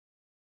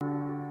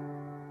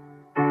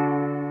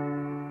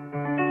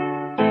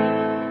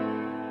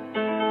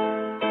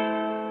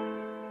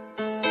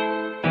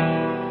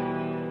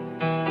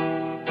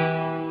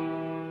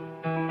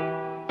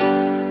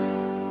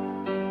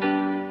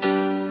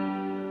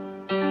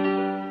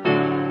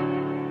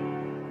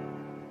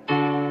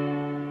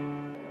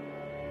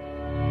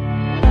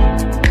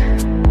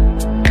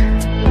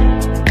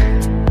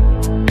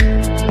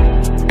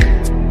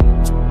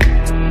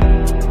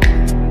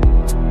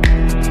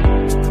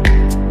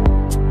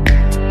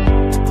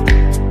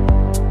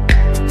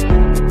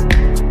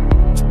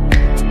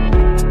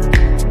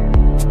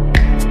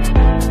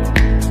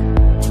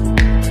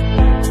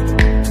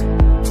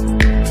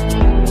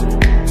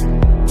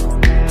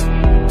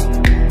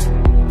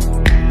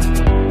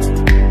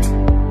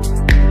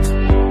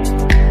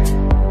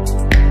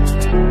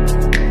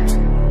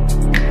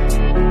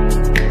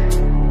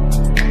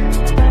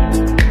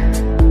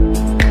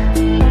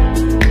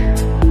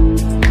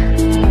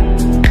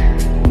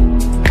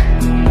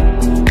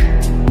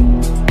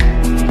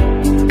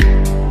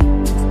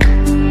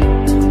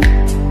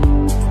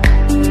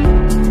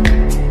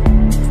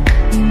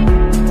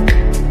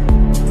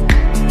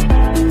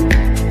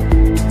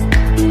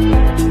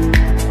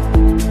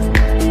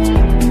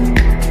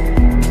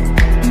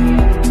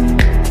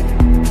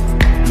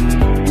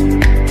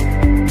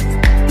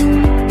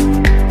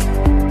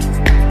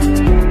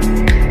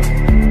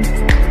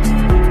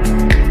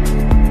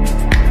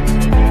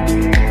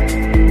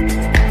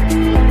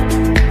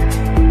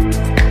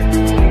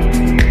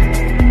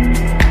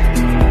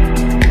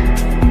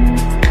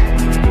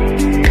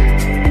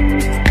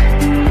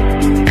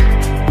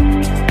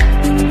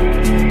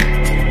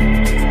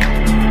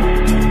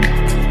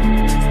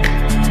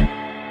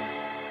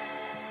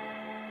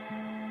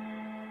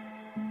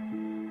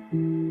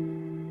Traders,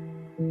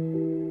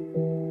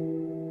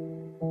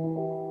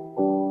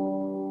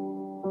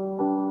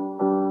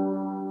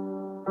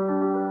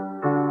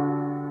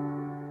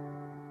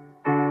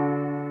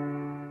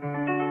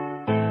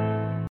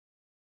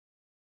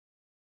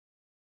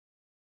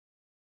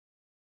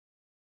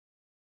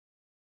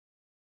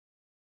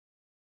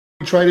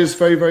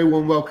 very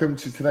warm welcome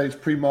to today's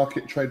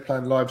pre-market trade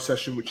plan live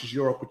session, which is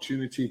your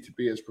opportunity to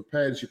be as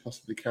prepared as you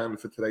possibly can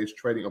for today's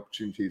trading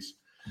opportunities.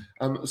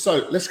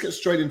 So let's get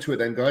straight into it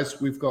then,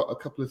 guys. We've got a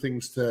couple of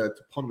things to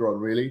ponder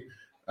on, really.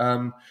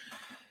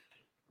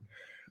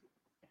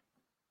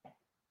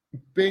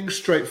 Being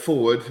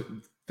straightforward,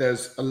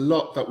 there's a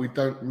lot that we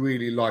don't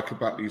really like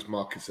about these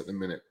markets at the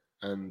minute.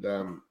 And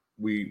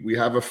we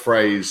have a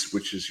phrase,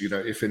 which is,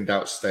 if in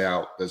doubt, stay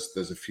out.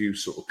 There's a few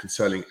sort of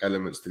concerning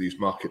elements to these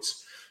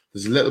markets.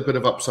 There's a little bit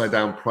of upside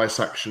down price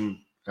action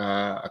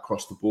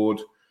across the board.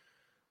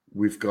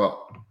 We've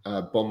got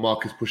bond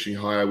markets pushing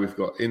higher. We've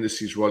got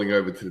indices rolling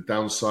over to the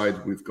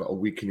downside. We've got a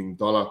weakening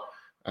dollar.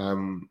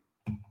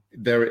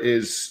 There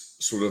is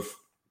sort of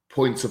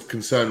points of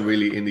concern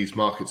really in these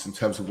markets in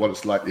terms of what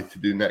it's likely to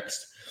do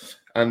next.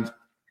 And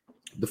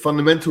the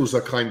fundamentals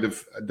are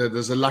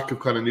there's a lack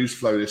of kind of news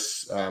flow.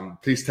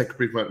 Please take a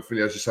brief moment to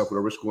familiarize yourself with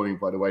a risk warning,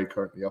 by the way,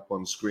 currently up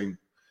on screen.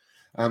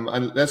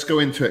 And let's go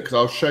into it because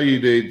I'll show you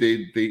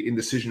the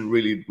indecision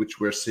really which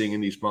we're seeing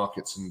in these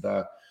markets, and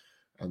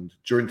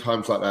during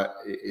times like that,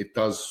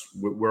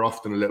 we're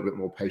often a little bit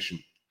more patient.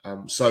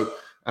 So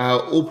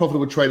all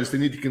profitable traders, they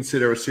need to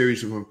consider a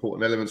series of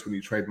important elements when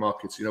you trade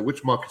markets.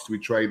 Which markets do we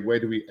trade? Where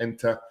do we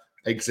enter,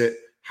 exit?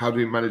 How do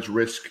we manage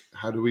risk?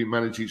 How do we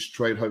manage each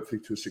trade,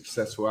 hopefully to a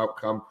successful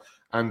outcome?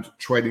 And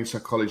trading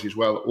psychology as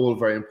well, all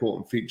very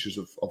important features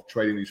of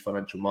trading these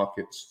financial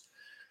markets.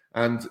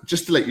 And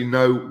just to let you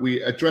know,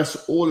 we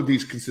address all of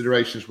these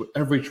considerations with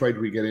every trade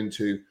we get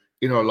into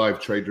in our live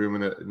trade room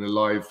in a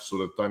live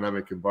sort of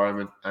dynamic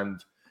environment.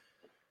 And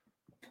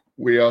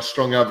we are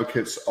strong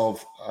advocates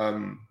of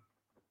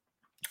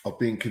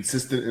being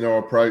consistent in our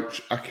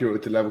approach, accurate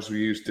with the levels we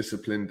use,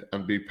 disciplined,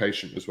 and be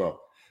patient as well.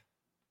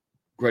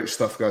 Great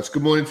stuff, guys.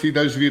 Good morning to you.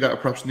 Those of you that are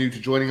perhaps new to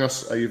joining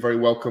us, you're very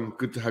welcome.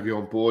 Good to have you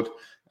on board.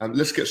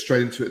 Let's get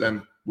straight into it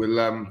then.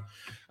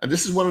 And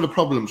this is one of the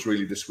problems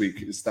really this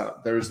week, is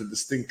that there is a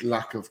distinct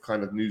lack of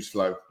kind of news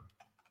flow.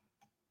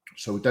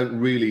 So we don't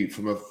really,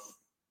 from a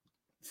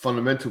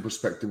fundamental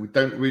perspective, we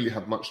don't really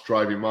have much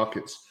driving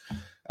markets.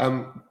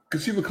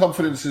 Consumer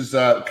confidence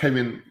came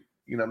in,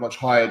 much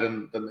higher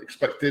than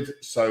expected.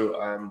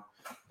 So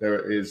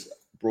there is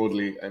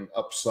broadly an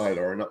upside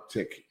or an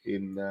uptick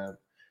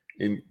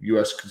in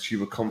US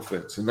consumer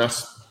confidence, and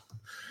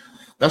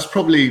that's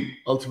probably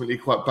ultimately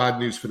quite bad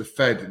news for the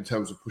Fed in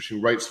terms of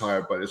pushing rates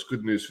higher, but it's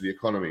good news for the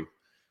economy.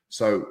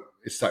 So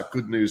it's that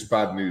good news,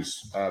 bad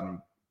news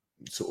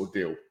sort of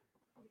deal.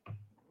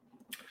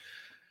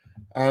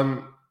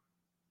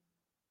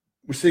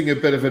 We're seeing a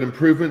bit of an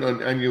improvement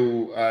on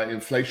annual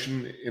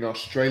inflation in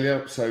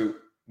Australia. So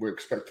we're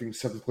expecting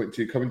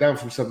 7.2, coming down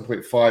from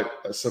 7.5,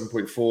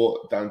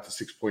 7.4 down to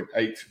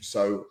 6.8.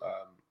 So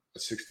a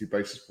 60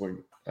 basis point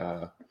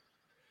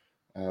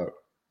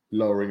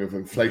lowering of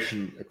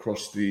inflation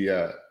across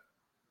the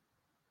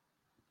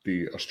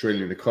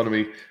Australian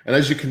economy. And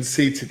as you can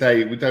see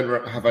today, we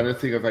don't have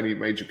anything of any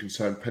major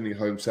concern. Pending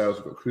home sales,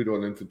 we've got crude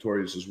oil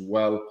inventories as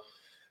well.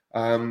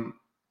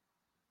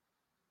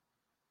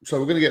 So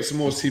we're going to get some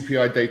more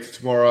CPI data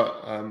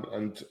tomorrow,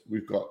 and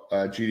we've got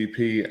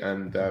GDP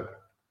and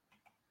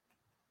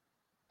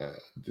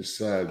this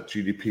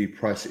GDP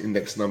price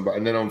index number.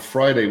 And then on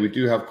Friday, we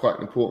do have quite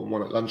an important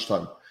one at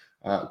lunchtime,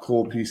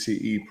 core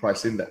PCE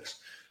price index.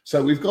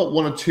 So we've got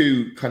one or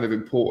two kind of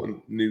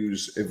important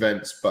news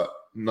events, but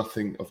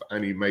nothing of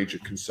any major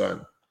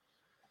concern.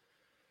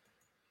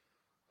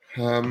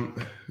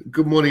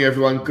 Good morning,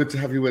 everyone. Good to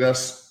have you with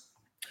us.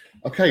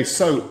 Okay,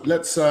 so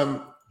let's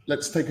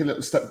take a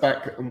little step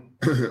back and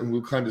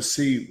we'll kind of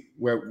see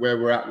where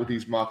we're at with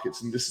these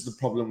markets. And this is the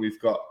problem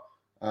we've got.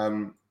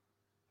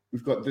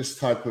 We've got this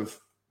type of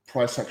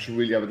price action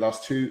really over the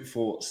last 2,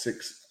 4,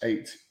 6,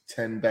 8,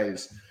 10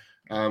 days.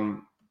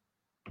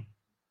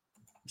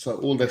 So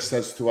all this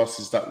says to us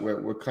is that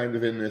we're kind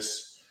of in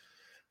this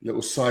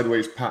little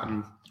sideways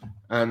pattern.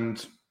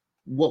 And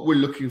what we're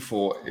looking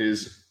for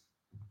is,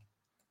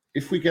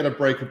 if we get a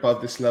break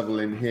above this level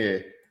in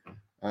here,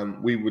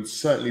 we would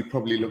certainly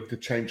probably look to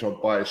change our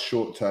bias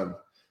short term.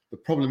 The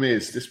problem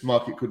is this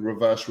market could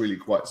reverse really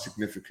quite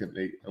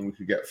significantly and we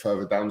could get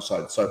further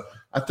downside. So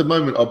at the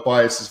moment, our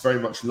bias is very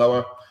much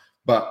lower,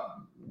 but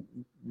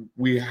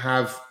we're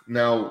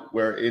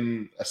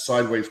in a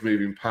sideways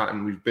moving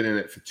pattern. We've been in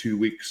it for 2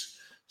 weeks,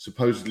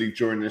 supposedly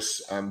during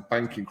this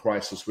banking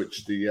crisis,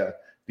 which the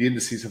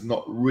indices have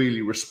not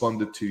really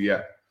responded to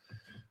yet.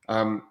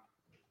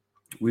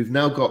 We've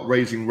now got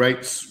raising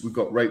rates. We've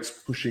got rates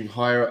pushing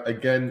higher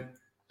again.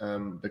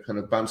 They're kind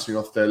of bouncing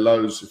off their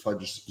lows. If I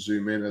just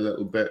zoom in a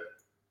little bit.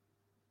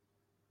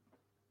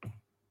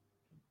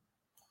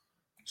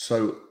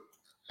 So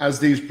as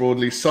these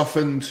broadly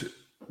softened,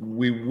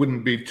 we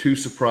wouldn't be too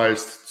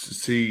surprised to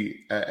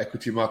see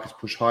equity markets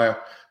push higher,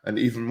 and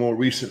even more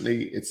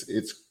recently,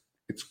 its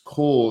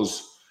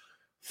cause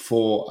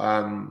for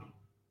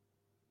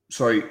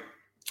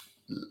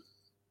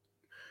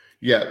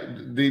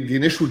the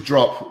initial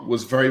drop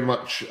was very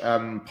much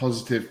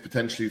positive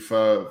potentially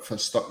for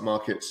stock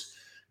markets.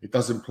 It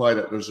does imply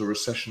that there's a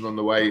recession on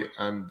the way,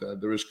 and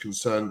there is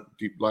concern,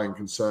 deep lying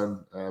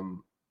concern,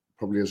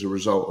 probably as a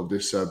result of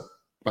this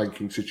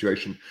banking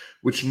situation,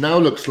 which now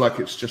looks like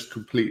it's just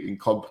complete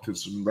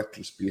incompetence and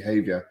reckless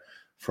behavior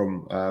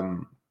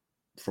from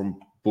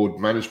board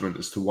management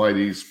as to why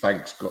these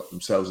banks got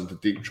themselves into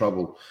deep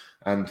trouble.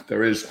 And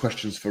there is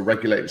questions for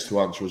regulators to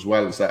answer as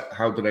well. Is that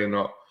how do they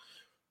not,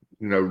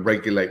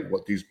 regulate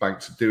what these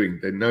banks are doing?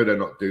 They know they're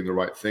not doing the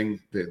right thing.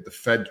 The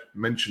Fed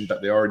mentioned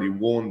that they already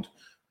warned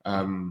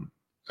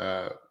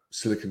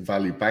Silicon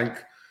Valley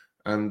Bank,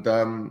 and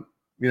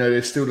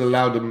they still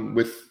allowed them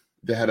with.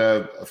 They had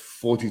a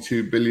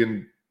 $42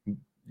 billion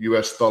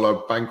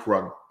bank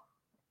run.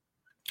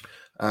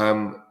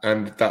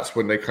 And that's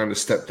when they kind of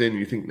stepped in.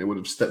 You think they would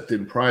have stepped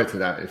in prior to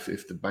that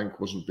if the bank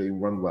wasn't being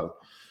run well.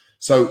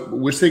 So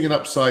we're seeing an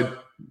upside,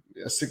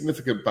 a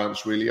significant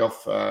bounce really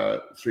off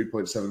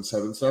 3.77.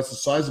 So that's a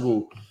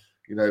sizable,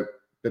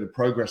 bit of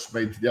progress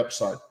made to the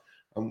upside.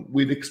 And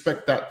we'd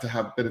expect that to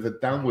have a bit of a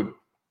downward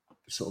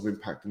sort of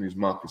impact on these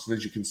markets. And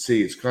as you can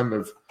see, it's kind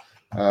of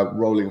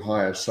rolling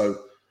higher.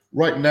 So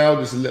right now,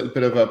 there's a little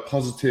bit of a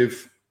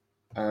positive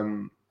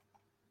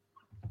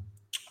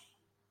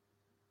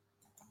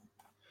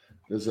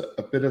there's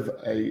a bit of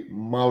a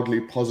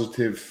mildly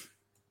positive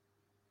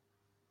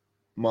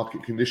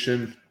market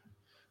condition.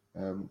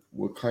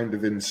 We're kind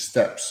of in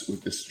steps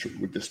with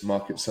this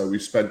market. So we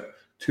spent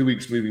 2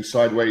 weeks moving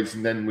sideways,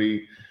 and then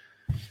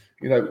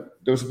there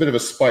was a bit of a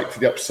spike to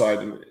the upside,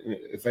 and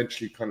it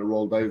eventually kind of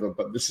rolled over.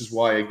 But this is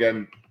why,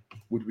 again,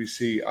 would we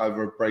see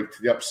either a break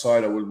to the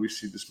upside, or would we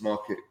see this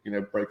market,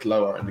 break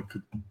lower? And it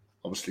could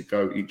obviously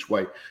go each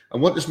way.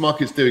 And what this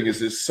market's doing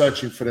is it's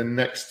searching for the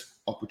next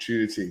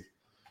opportunity.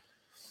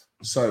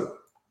 So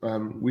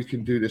we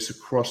can do this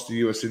across the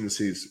US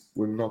indices.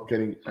 We're not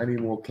getting any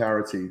more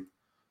clarity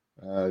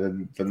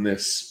than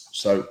this.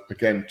 So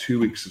again, 2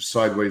 weeks of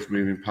sideways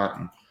moving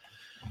pattern.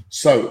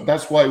 So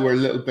that's why we're a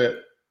little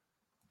bit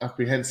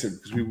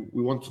apprehensive, because we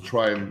want to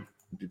try and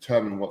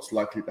determine what's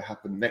likely to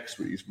happen next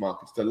with these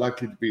markets. They're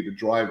likely to be the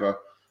driver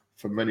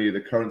for many of the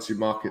currency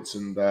markets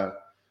and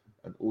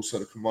also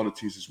the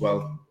commodities as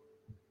well.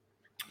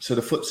 So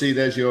the FTSE,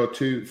 there's your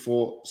 2,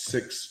 4,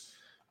 6,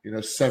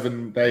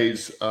 7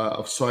 days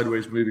of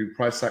sideways moving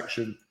price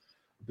action.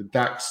 The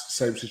DAX,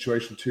 same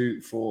situation,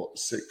 2, 4,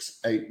 6,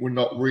 8.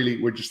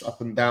 We're just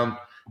up and down.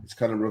 It's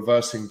kind of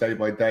reversing day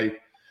by day.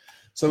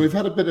 So we've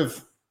had a bit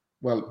of,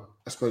 a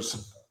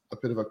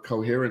bit of a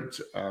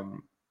coherent,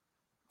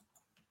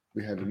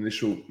 we had an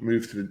initial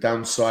move to the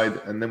downside,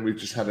 and then we've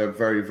just had a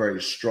very,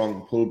 very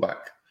strong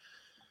pullback.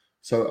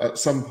 So at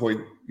some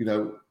point,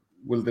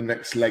 will the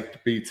next leg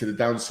be to the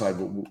downside?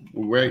 But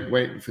we're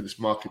waiting for this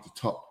market to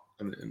top,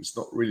 and it's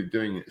not really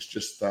doing it. It's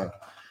just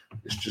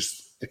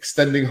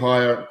extending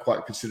higher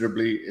quite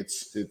considerably.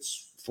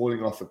 It's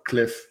falling off a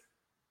cliff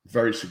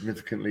very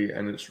significantly,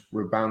 and it's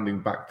rebounding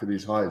back to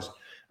these highs.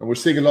 And we're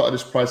seeing a lot of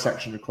this price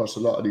action across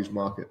a lot of these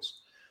markets.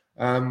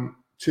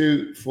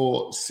 2,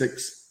 4,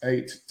 6,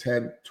 8,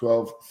 10,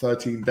 12,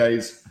 13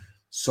 days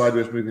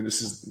sideways moving.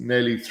 This is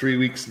nearly 3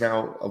 weeks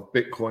now of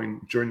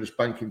Bitcoin during this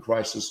banking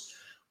crisis.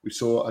 We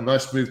saw a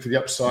nice move to the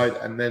upside,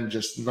 and then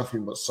just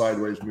nothing but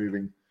sideways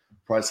moving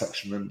price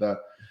action. And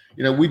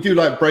we do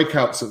like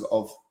breakouts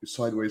of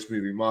sideways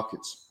moving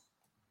markets.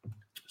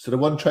 So the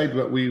one trade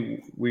that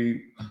we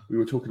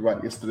were talking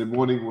about yesterday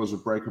morning was a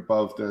break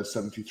above the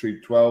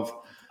 73.12.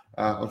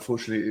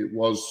 Unfortunately, it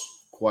was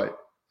quite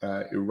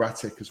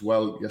erratic as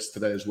well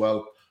yesterday as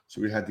well.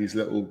 So we had these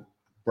little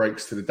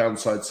breaks to the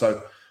downside.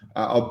 So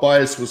our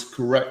bias was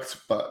correct,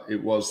 but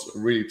it was a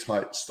really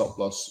tight stop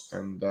loss,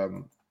 and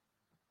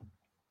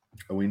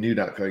we knew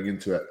that going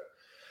into it.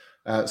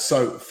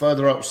 So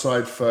further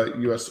upside for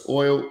US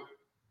oil.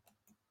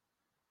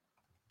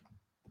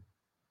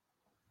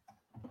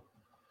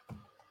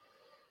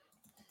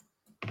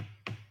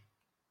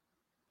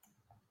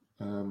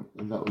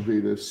 And that would be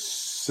the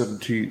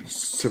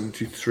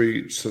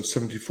 73, so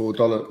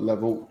 $74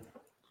 level.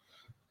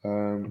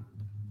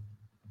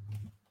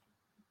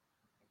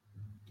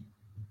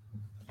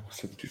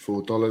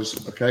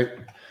 $74. Okay.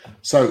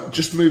 So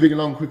just moving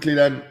along quickly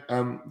then,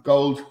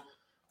 gold,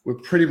 we're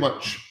pretty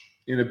much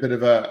in a bit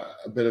of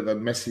a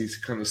messy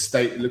kind of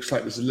state. It looks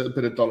like there's a little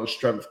bit of dollar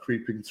strength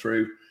creeping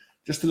through.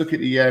 Just to look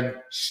at the yen,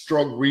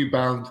 strong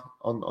rebound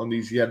on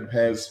these yen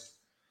pairs.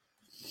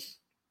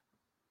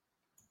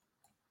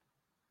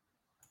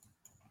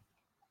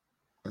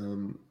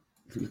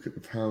 If you look at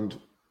the pound,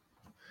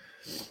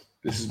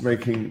 this is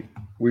making,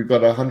 we've got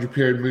 200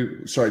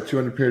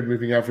 period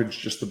moving average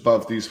just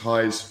above these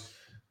highs.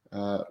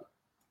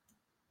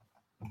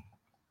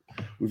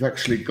 We've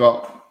actually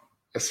got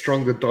a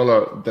stronger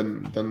dollar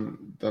than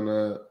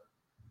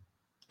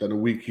a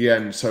weak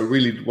yen. So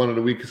really, one of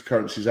the weakest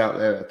currencies out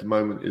there at the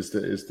moment is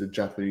the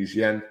Japanese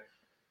yen.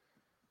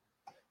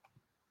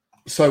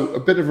 So a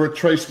bit of a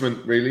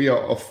retracement really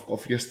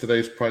of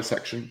yesterday's price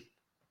action,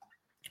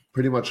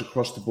 pretty much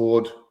across the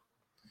board.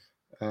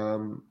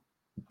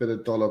 Bit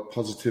of dollar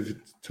positivity.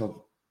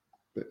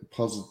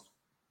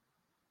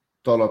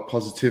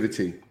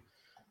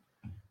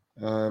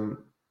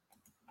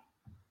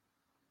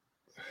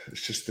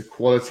 It's just the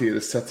quality of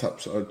the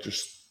setups are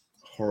just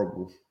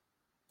horrible.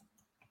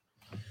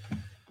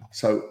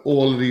 So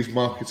all of these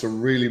markets are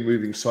really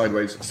moving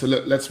sideways. So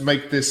look, let's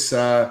make this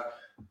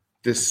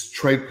this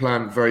trade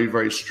plan very,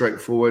 very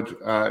straightforward.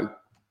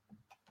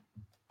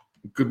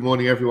 Good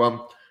morning,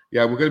 everyone.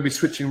 Yeah, we're going to be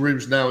switching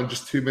rooms now in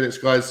just 2 minutes,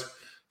 guys.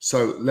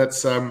 So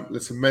let's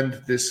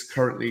amend this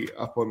currently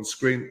up on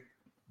screen.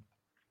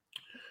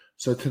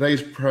 So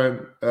today's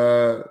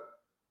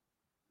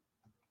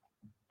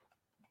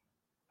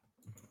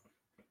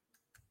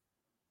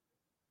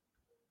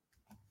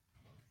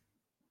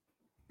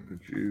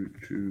due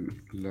to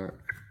lack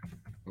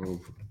of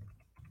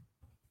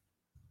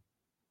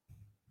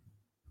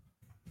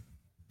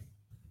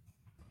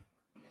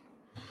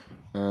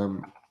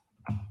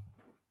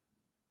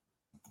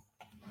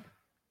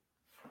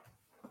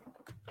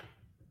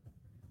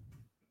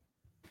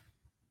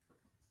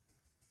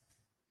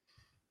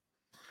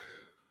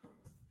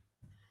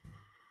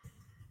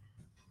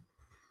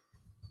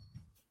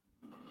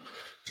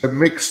so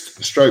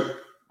mixed stroke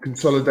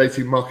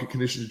consolidating market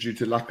conditions due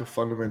to lack of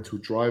fundamental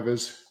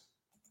drivers.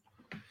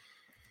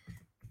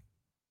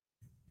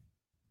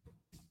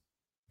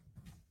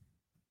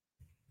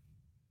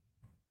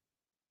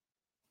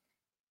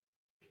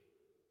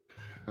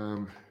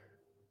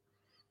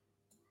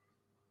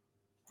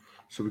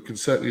 So we can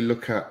certainly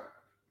look at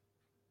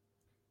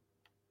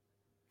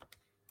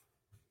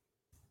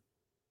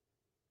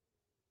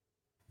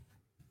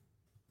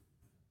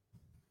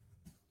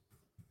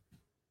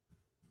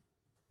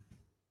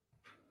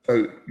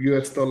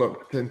US dollar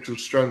potential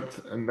strength,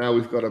 and now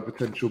we've got a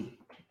potential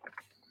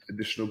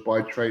additional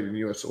buy trade in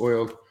US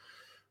oil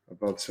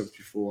above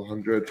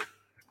 7,400.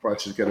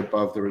 Prices get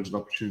above, there is an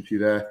opportunity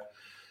there.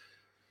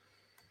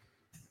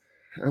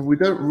 And we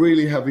don't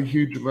really have a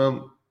huge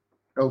amount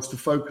else to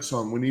focus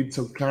on. We need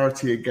some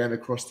clarity again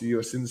across the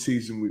US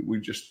indices, and we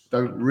just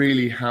don't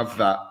really have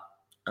that.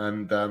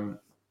 And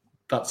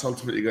that's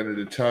ultimately going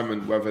to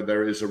determine whether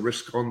there is a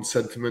risk on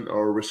sentiment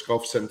or a risk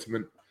off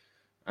sentiment.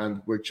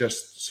 And we're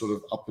just sort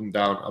of up and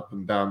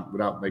down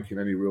without making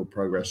any real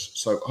progress.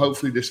 So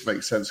hopefully this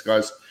makes sense,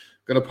 guys.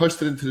 I'm going to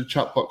post it into the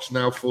chat box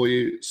now for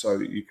you so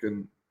that you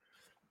can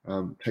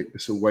take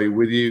this away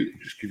with you,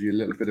 just give you a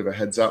little bit of a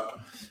heads up.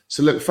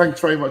 So look, thanks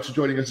very much for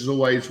joining us as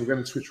always. We're going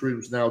to switch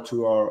rooms now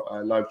to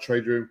our live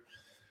trade room.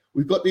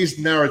 We've got these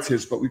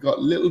narratives, but we've got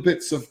little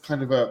bits of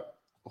kind of a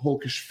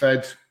hawkish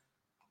Fed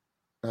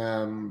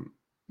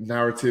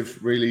narrative,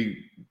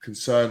 really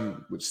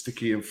concerned with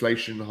sticky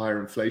inflation,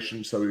 higher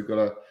inflation. So we've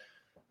got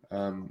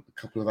a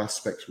couple of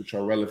aspects which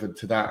are relevant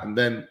to that. And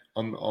then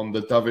on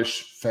the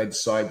dovish Fed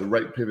side, the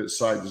rate pivot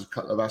side, there's a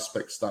couple of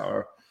aspects that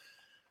are,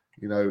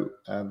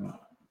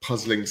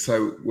 puzzling.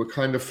 So we're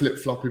kind of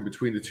flip-flopping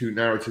between the two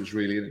narratives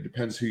really, and it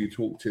depends who you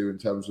talk to in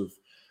terms of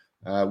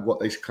what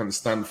they kind of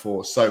stand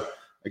for. So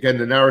again,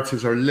 the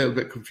narratives are a little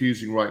bit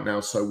confusing right now,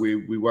 so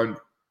we won't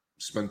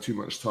spend too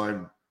much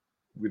time,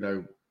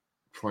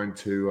 trying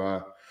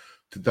to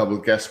double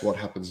guess what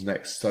happens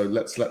next. So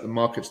let's let the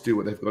markets do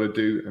what they've got to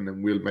do, and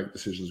then we'll make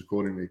decisions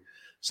accordingly.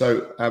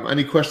 So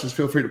any questions,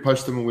 feel free to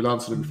post them and we'll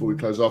answer them before we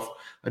close off.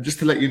 And just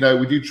to let you know,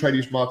 we do trade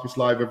these markets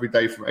live every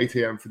day from 8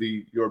 a.m. for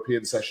the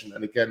European session,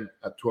 and again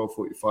at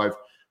 12:45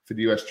 for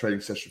the US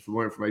trading session. For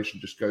more information,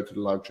 just go to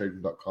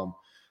thelivetrading.com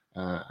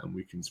and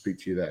we can speak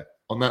to you there.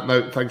 On that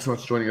note, thanks so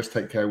much for joining us.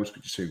 Take care. We'll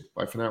speak to you soon.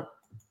 Bye for now.